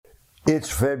It's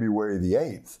February the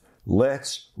 8th.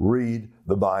 Let's read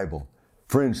the Bible.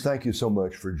 Friends, thank you so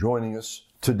much for joining us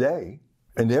today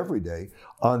and every day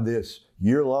on this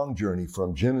year-long journey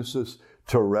from Genesis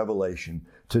to Revelation.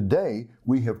 Today,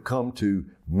 we have come to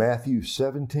Matthew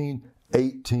 17,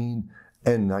 18,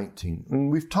 and 19. And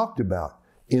we've talked about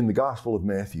in the Gospel of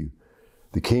Matthew,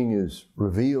 the King is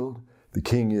revealed, the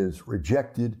King is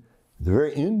rejected. At the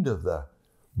very end of the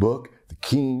book, the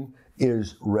King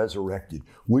is resurrected.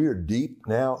 We are deep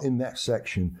now in that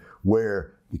section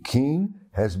where the King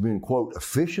has been, quote,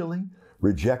 officially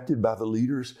rejected by the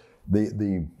leaders,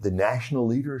 the national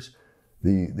leaders,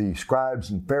 the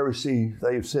scribes and Pharisees.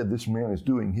 They have said this man is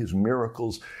doing his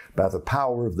miracles by the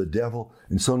power of the devil.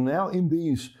 And so now in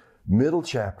these middle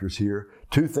chapters here,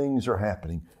 two things are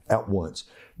happening at once.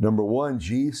 Number one,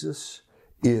 Jesus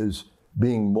is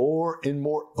being more and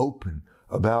more open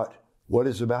about what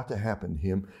is about to happen to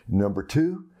him. Number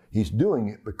two, he's doing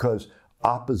it because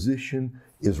opposition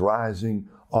is rising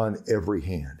on every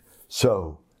hand.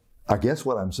 So I guess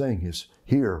what I'm saying is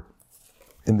here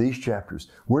in these chapters,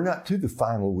 we're not to the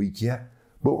final week yet,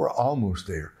 but we're almost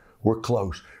there. We're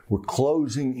close. We're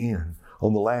closing in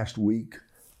on the last week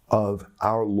of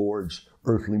our Lord's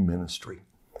earthly ministry.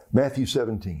 Matthew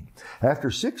 17. After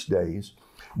 6 days,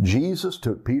 Jesus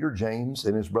took Peter, James,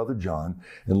 and his brother John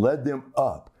and led them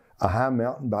up a high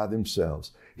mountain by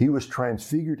themselves. He was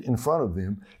transfigured in front of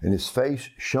them, and his face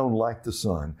shone like the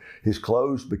sun. His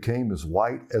clothes became as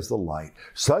white as the light.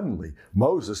 Suddenly,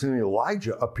 Moses and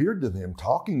Elijah appeared to them,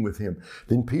 talking with him.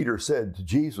 Then Peter said to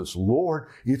Jesus, "Lord,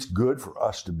 it's good for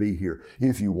us to be here.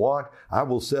 If you want, I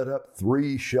will set up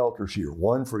 3 shelters here,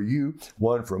 one for you,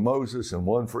 one for Moses, and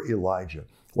one for Elijah."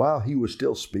 While he was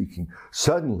still speaking,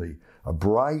 suddenly a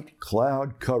bright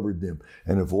cloud covered them,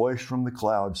 and a voice from the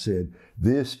cloud said,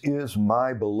 "This is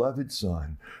my beloved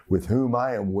Son, with whom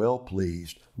I am well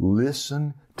pleased.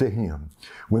 Listen to him."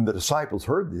 When the disciples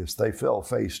heard this, they fell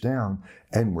face down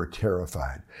and were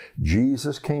terrified.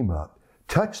 Jesus came up,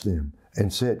 touched them,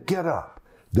 and said, "Get up,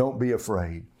 don't be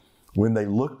afraid." When they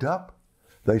looked up,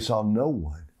 they saw no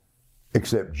one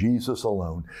except Jesus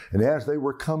alone. And as they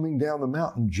were coming down the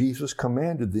mountain, Jesus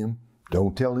commanded them,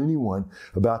 "Don't tell anyone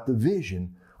about the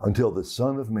vision until the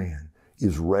Son of Man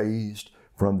is raised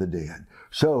from the dead."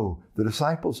 So the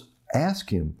disciples ask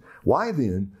him, "Why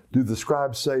then do the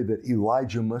scribes say that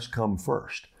Elijah must come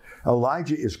first?"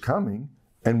 "Elijah is coming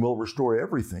and will restore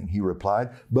everything," he replied.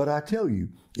 "But I tell you,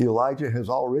 Elijah has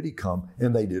already come,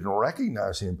 and they didn't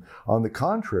recognize him. On the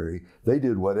contrary, they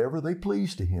did whatever they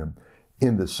pleased to him.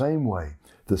 In the same way,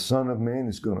 the Son of Man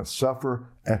is going to suffer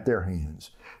at their hands."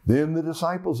 Then the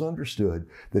disciples understood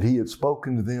that he had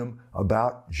spoken to them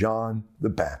about John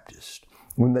the Baptist.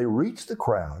 When they reached the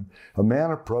crowd, a man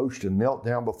approached and knelt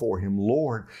down before him.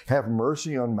 "Lord, have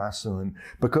mercy on my son,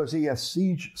 because he has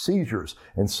seizures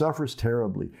and suffers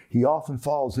terribly. He often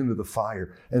falls into the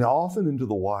fire and often into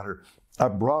the water. I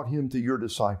brought him to your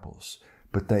disciples,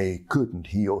 but they couldn't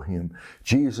heal him."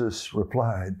 Jesus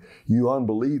replied, "You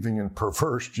unbelieving and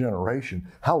perverse generation,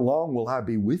 how long will I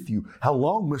be with you? How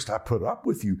long must I put up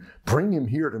with you? Bring him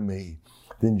here to me."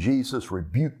 Then Jesus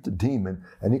rebuked the demon,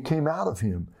 and it came out of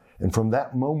him. And from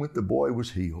that moment, the boy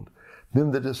was healed.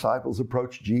 Then the disciples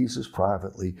approached Jesus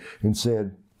privately and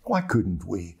said, "Why couldn't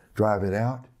we drive it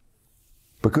out?"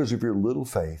 "Because of your little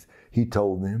faith," he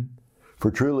told them.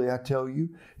 "For truly I tell you,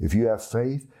 if you have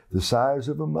faith the size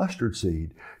of a mustard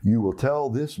seed, you will tell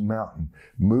this mountain,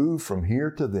 'Move from here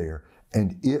to there,'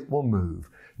 and it will move.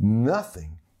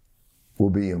 Nothing will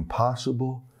be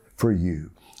impossible for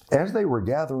you." As they were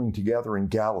gathering together in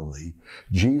Galilee,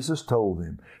 Jesus told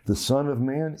them, "The Son of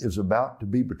Man is about to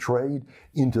be betrayed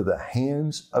into the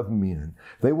hands of men.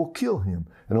 They will kill him,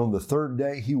 and on the 3rd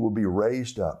day he will be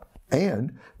raised up."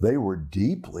 And they were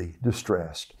deeply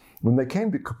distressed. When they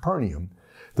came to Capernaum,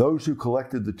 those who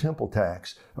collected the temple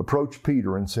tax approached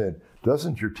Peter and said,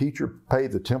 "Doesn't your teacher pay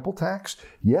the temple tax?"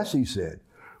 "Yes," he said.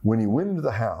 When he went into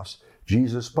the house,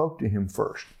 Jesus spoke to him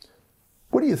first.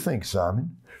 "What do you think,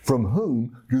 Simon? From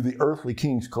whom do the earthly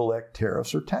kings collect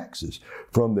tariffs or taxes?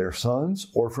 From their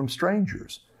sons or from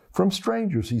strangers?" "From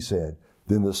strangers," he said.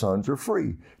 "Then the sons are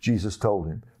free," Jesus told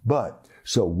him. "But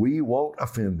so we won't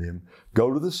offend them,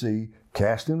 go to the sea,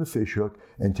 cast in the fish hook,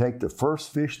 and take the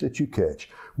first fish that you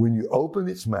catch. When you open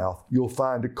its mouth, you'll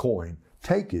find a coin.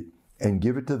 Take it and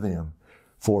give it to them,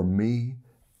 for me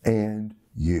and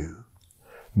you."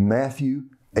 Matthew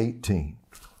 18.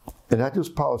 And I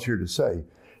just pause here to say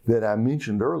that I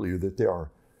mentioned earlier that there are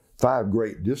 5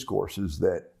 great discourses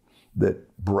that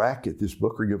bracket this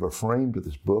book or give a frame to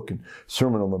this book. And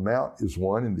Sermon on the Mount is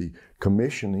one, and the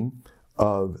commissioning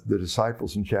of the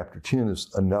disciples in chapter 10 is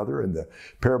another, and the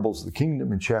parables of the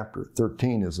kingdom in chapter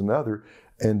 13 is another,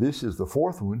 and this is the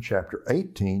fourth one, chapter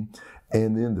 18,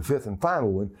 and then the fifth and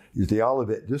final one is the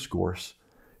Olivet Discourse,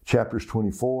 chapters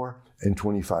 24 and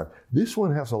 25. This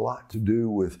one has a lot to do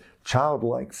with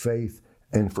childlike faith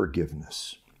and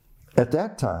forgiveness. At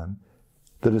that time,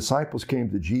 the disciples came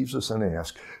to Jesus and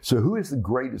asked, "So who is the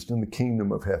greatest in the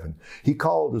kingdom of heaven?" He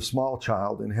called a small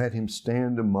child and had him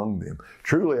stand among them.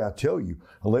 "Truly, I tell you,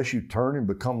 unless you turn and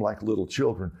become like little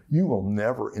children, you will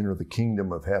never enter the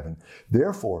kingdom of heaven.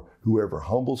 Therefore, whoever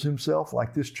humbles himself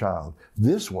like this child,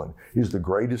 this one is the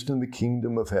greatest in the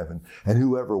kingdom of heaven. And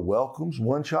whoever welcomes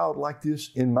one child like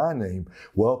this in my name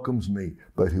welcomes me.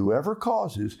 But whoever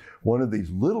causes one of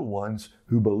these little ones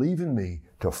who believe in me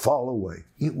to fall away,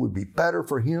 it would be better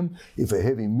for him if a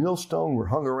heavy millstone were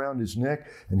hung around his neck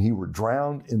and he were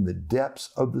drowned in the depths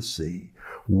of the sea.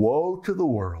 Woe to the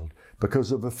world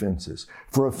because of offenses,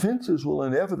 for offenses will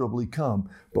inevitably come,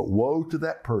 but woe to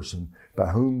that person by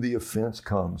whom the offense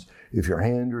comes. If your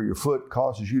hand or your foot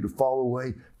causes you to fall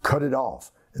away, cut it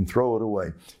off and throw it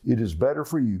away. It is better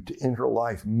for you to enter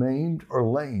life maimed or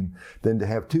lame than to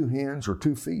have 2 hands or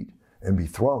 2 feet and be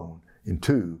thrown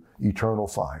into eternal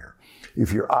fire.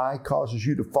 If your eye causes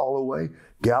you to fall away,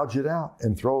 gouge it out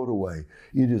and throw it away.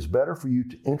 It is better for you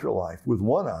to enter life with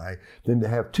 1 eye than to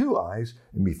have 2 eyes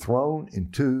and be thrown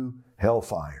into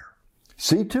hellfire.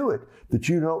 See to it that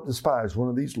you don't despise one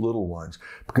of these little ones,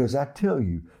 because I tell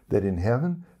you that in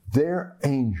heaven, their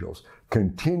angels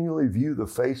continually view the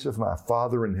face of my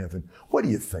Father in heaven. What do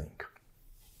you think?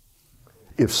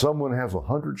 If someone has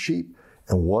 100 sheep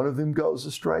and one of them goes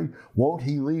astray, won't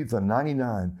he leave the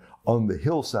 99 on the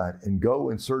hillside and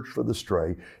go and search for the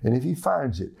stray? And if he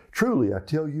finds it, truly I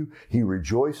tell you, he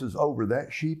rejoices over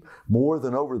that sheep more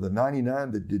than over the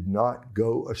 99 that did not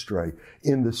go astray.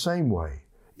 In the same way,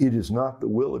 it is not the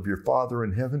will of your Father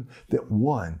in heaven that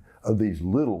one of these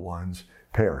little ones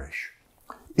perish.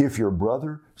 If your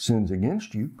brother sins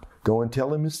against you, go and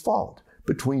tell him his fault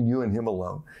between you and him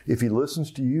alone. If he listens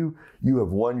to you, you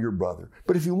have won your brother.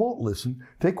 But if he won't listen,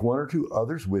 take 1 or 2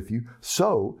 others with you,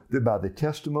 so that by the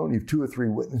testimony of 2 or 3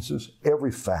 witnesses,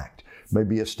 every fact may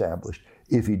be established.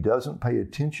 If he doesn't pay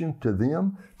attention to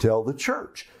them, tell the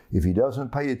church. If he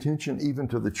doesn't pay attention even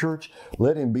to the church,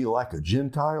 let him be like a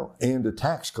Gentile and a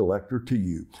tax collector to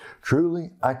you.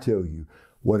 Truly, I tell you,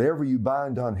 whatever you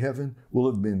bind on heaven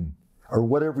will have been, or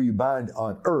whatever you bind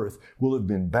on earth will have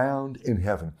been bound in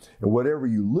heaven. And whatever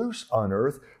you loose on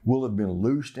earth will have been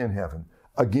loosed in heaven.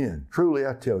 Again, truly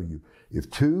I tell you,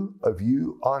 if 2 of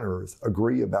you on earth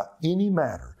agree about any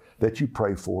matter that you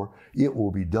pray for, it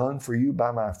will be done for you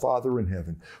by my Father in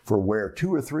heaven. For where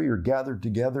 2 or 3 are gathered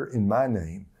together in my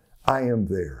name, I am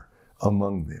there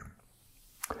among them.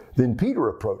 Then Peter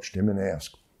approached him and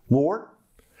asked, "Lord,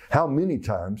 how many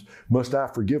times must I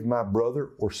forgive my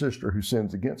brother or sister who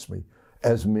sins against me?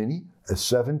 As many as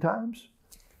 7 times?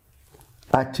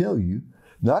 I tell you,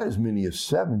 not as many as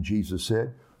 7, Jesus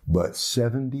said, but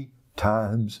 70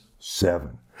 times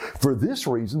 7. For this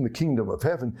reason, the kingdom of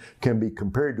heaven can be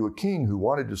compared to a king who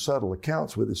wanted to settle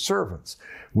accounts with his servants.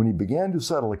 When he began to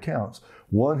settle accounts,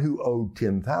 one who owed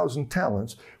 10,000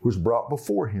 talents was brought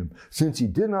before him. Since he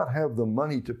did not have the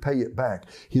money to pay it back,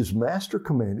 his master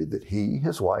commanded that he,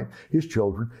 his wife, his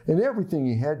children, and everything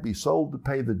he had be sold to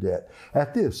pay the debt.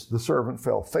 At this, the servant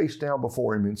fell face down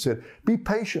before him and said, 'Be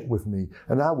patient with me,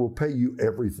 and I will pay you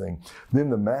everything.' Then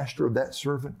the master of that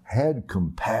servant had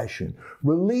compassion,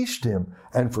 released him,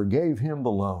 and forgave him the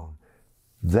loan.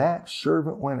 That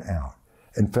servant went out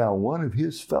and found one of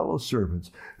his fellow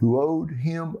servants who owed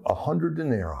him 100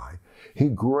 denarii. He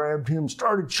grabbed him,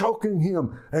 started choking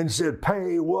him, and said,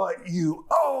 'Pay what you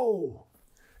owe.'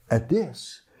 At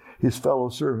this, his fellow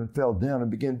servant fell down and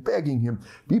began begging him,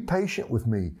 'Be patient with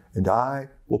me, and I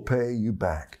will pay you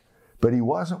back.' But he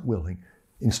wasn't willing.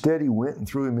 Instead, he went and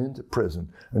threw him into prison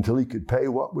until he could pay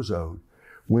what was owed.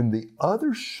 When the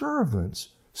other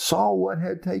servants saw what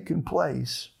had taken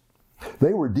place,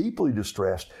 they were deeply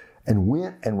distressed and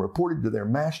went and reported to their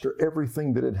master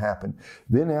everything that had happened.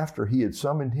 Then after he had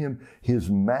summoned him, his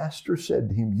master said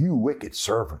to him, 'You wicked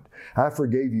servant, I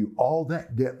forgave you all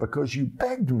that debt because you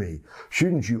begged me.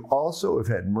 Shouldn't you also have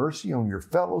had mercy on your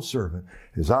fellow servant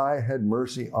as I had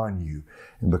mercy on you?'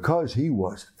 And because he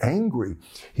was angry,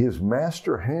 his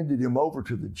master handed him over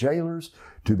to the jailers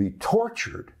to be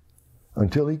tortured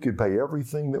until he could pay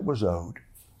everything that was owed.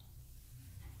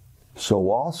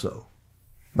 So also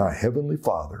my heavenly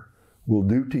Father will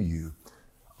do to you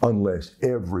unless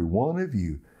every one of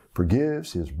you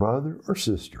forgives his brother or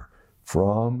sister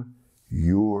from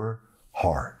your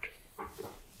heart."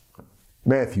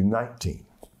 Matthew 19.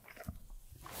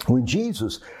 When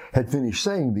Jesus had finished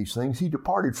saying these things, he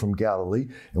departed from Galilee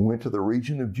and went to the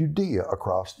region of Judea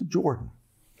across the Jordan.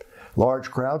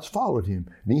 Large crowds followed him,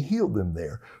 and he healed them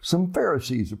there. Some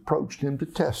Pharisees approached him to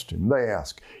test him. They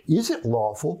asked, "Is it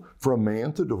lawful for a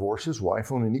man to divorce his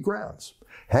wife on any grounds?"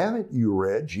 "Haven't you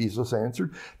read," Jesus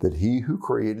answered, "that he who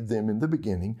created them in the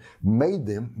beginning made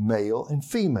them male and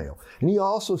female? And he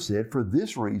also said, for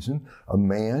this reason, a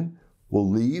man will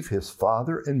leave his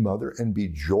father and mother and be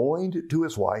joined to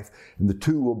his wife, and the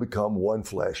two will become one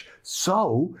flesh.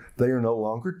 So they are no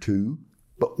longer two,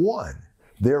 but one.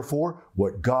 Therefore,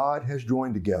 what God has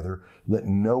joined together, let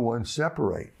no one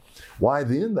separate." "Why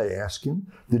then," they asked him,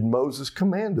 "did Moses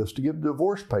command us to give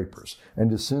divorce papers and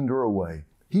to send her away?"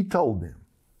 He told them,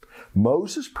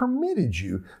 "Moses permitted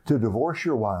you to divorce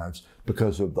your wives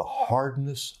because of the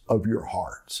hardness of your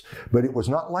hearts. But it was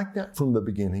not like that from the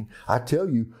beginning. I tell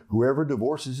you, whoever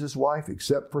divorces his wife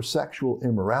except for sexual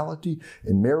immorality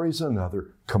and marries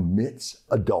another commits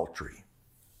adultery."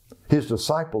 His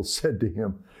disciples said to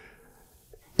him,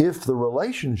 "If the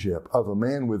relationship of a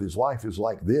man with his wife is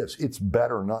like this, it's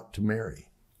better not to marry."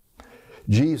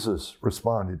 Jesus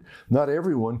responded, "Not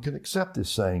everyone can accept this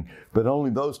saying, but only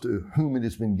those to whom it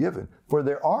has been given. For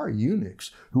there are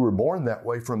eunuchs who were born that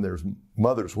way from their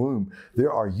mother's womb.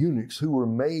 There are eunuchs who were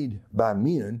made by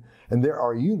men, and there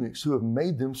are eunuchs who have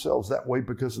made themselves that way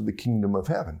because of the kingdom of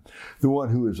heaven. The one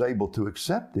who is able to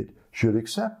accept it should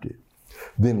accept it."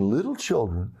 Then little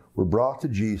children were brought to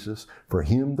Jesus for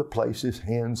him to place his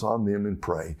hands on them and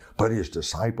pray. But his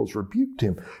disciples rebuked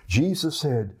him. Jesus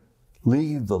said,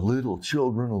 "Leave the little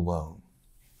children alone.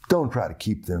 Don't try to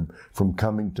keep them from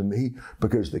coming to me,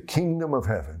 because the kingdom of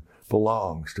heaven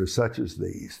belongs to such as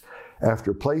these."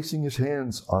 After placing his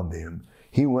hands on them,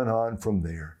 he went on from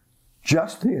there.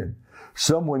 Just then,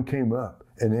 someone came up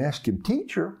and asked him,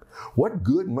 "Teacher, what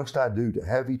good must I do to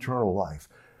have eternal life?"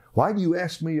 "Why do you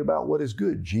ask me about what is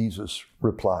good?" Jesus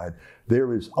replied.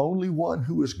 "There is only one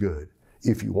who is good.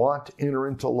 If you want to enter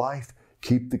into life,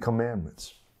 keep the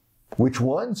commandments." "Which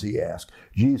ones?" he asked.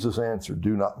 Jesus answered,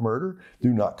 "Do not murder,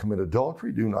 do not commit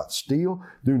adultery, do not steal,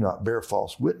 do not bear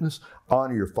false witness,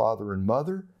 honor your father and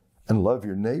mother, and love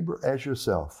your neighbor as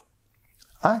yourself."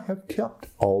 "I have kept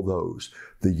all those."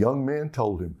 The young man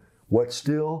told him, "What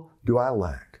still do I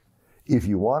lack?" "If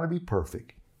you want to be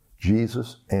perfect,"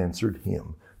 Jesus answered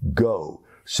him, "Go,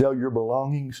 sell your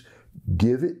belongings,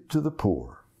 give it to the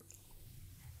poor,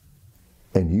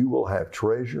 and you will have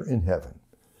treasure in heaven.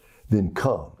 Then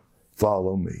come,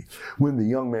 follow me." When the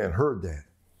young man heard that,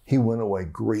 he went away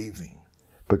grieving,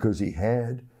 because he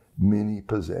had many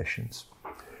possessions.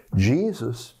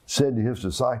 Jesus said to his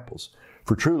disciples,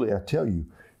 "For truly I tell you,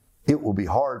 it will be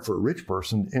hard for a rich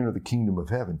person to enter the kingdom of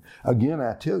heaven. Again,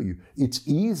 I tell you, it's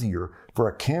easier for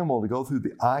a camel to go through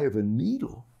the eye of a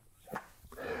needle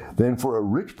than for a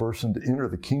rich person to enter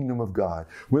the kingdom of God."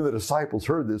 When the disciples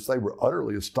heard this, they were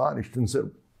utterly astonished and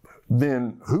said,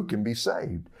 "Then who can be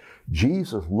saved?"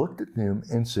 Jesus looked at them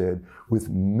and said, with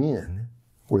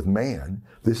man,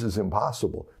 this is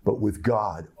impossible, but with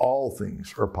God, all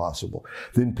things are possible."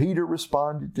 Then Peter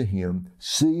responded to him,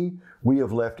 "See, we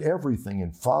have left everything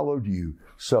and followed you.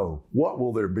 So what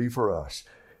will there be for us?"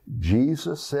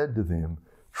 Jesus said to them,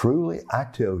 "Truly I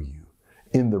tell you,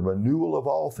 in the renewal of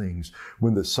all things,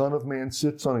 when the Son of Man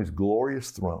sits on his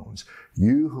glorious thrones,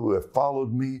 you who have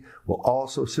followed me will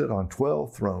also sit on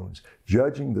 12 thrones,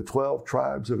 judging the 12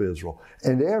 tribes of Israel.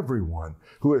 And everyone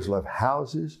who has left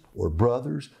houses or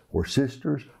brothers or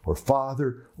sisters or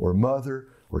father or mother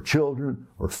or children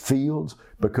or fields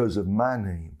because of my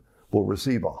name will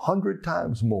receive 100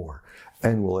 times more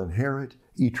and will inherit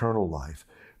eternal life.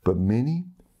 But many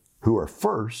who are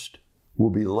first will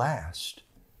be last,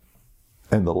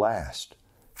 and the last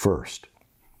first."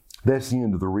 That's the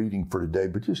end of the reading for today,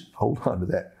 but just hold on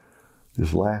to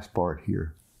this last part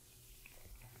here.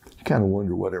 You kind of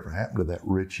wonder whatever happened to that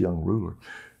rich young ruler.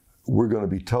 We're going to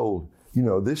be told,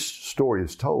 this story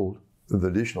is told with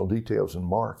additional details in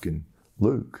Mark and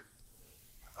Luke.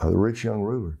 The rich young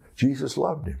ruler. Jesus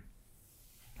loved him,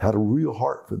 had a real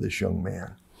heart for this young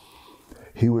man.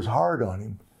 He was hard on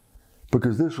him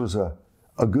because this was a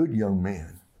good young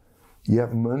man.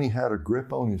 Yet money had a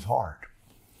grip on his heart.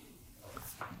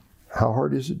 How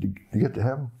hard is it to get to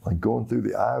heaven? Like going through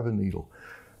the eye of a needle.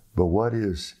 But what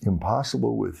is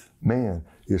impossible with man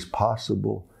is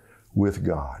possible with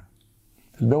God.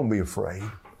 Don't be afraid.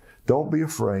 Don't be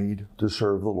afraid to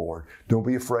serve the Lord. Don't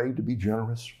be afraid to be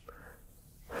generous.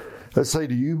 I say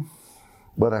to you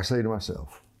what I say to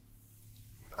myself.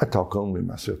 I talk only to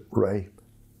myself. Ray,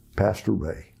 Pastor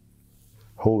Ray,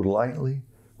 hold lightly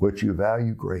what you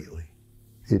value greatly.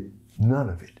 None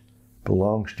of it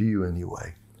belongs to you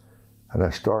anyway. And I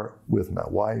start with my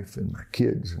wife and my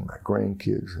kids and my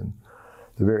grandkids and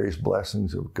the various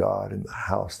blessings of God in the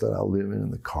house that I live in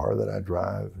and the car that I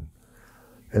drive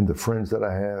and the friends that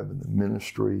I have and the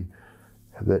ministry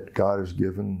that God has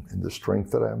given and the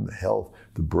strength that I have, the health,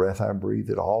 the breath I breathe.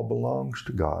 It all belongs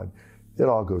to God. It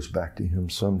all goes back to Him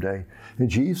someday. And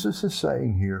Jesus is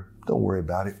saying here, don't worry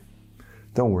about it.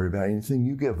 Don't worry about anything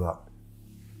you give up.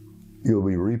 You'll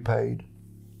be repaid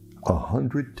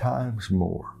 100 times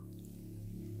more.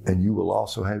 And you will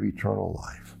also have eternal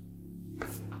life.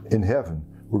 In heaven,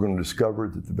 we're going to discover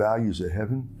that the values of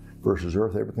heaven versus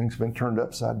earth, everything's been turned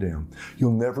upside down.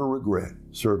 You'll never regret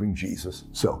serving Jesus.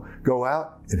 So go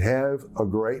out and have a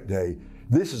great day.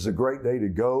 This is a great day to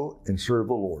go and serve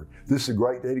the Lord. This is a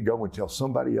great day to go and tell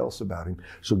somebody else about Him.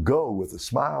 So go with a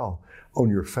smile on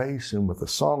your face and with a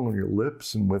song on your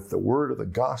lips and with the word of the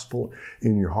gospel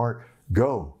in your heart.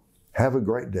 Go. Have a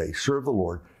great day. Serve the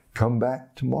Lord. Come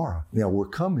back tomorrow. Now we're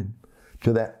coming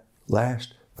to that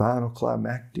last final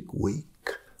climactic week.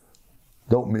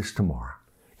 Don't miss tomorrow.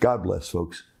 God bless,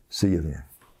 folks. See you then.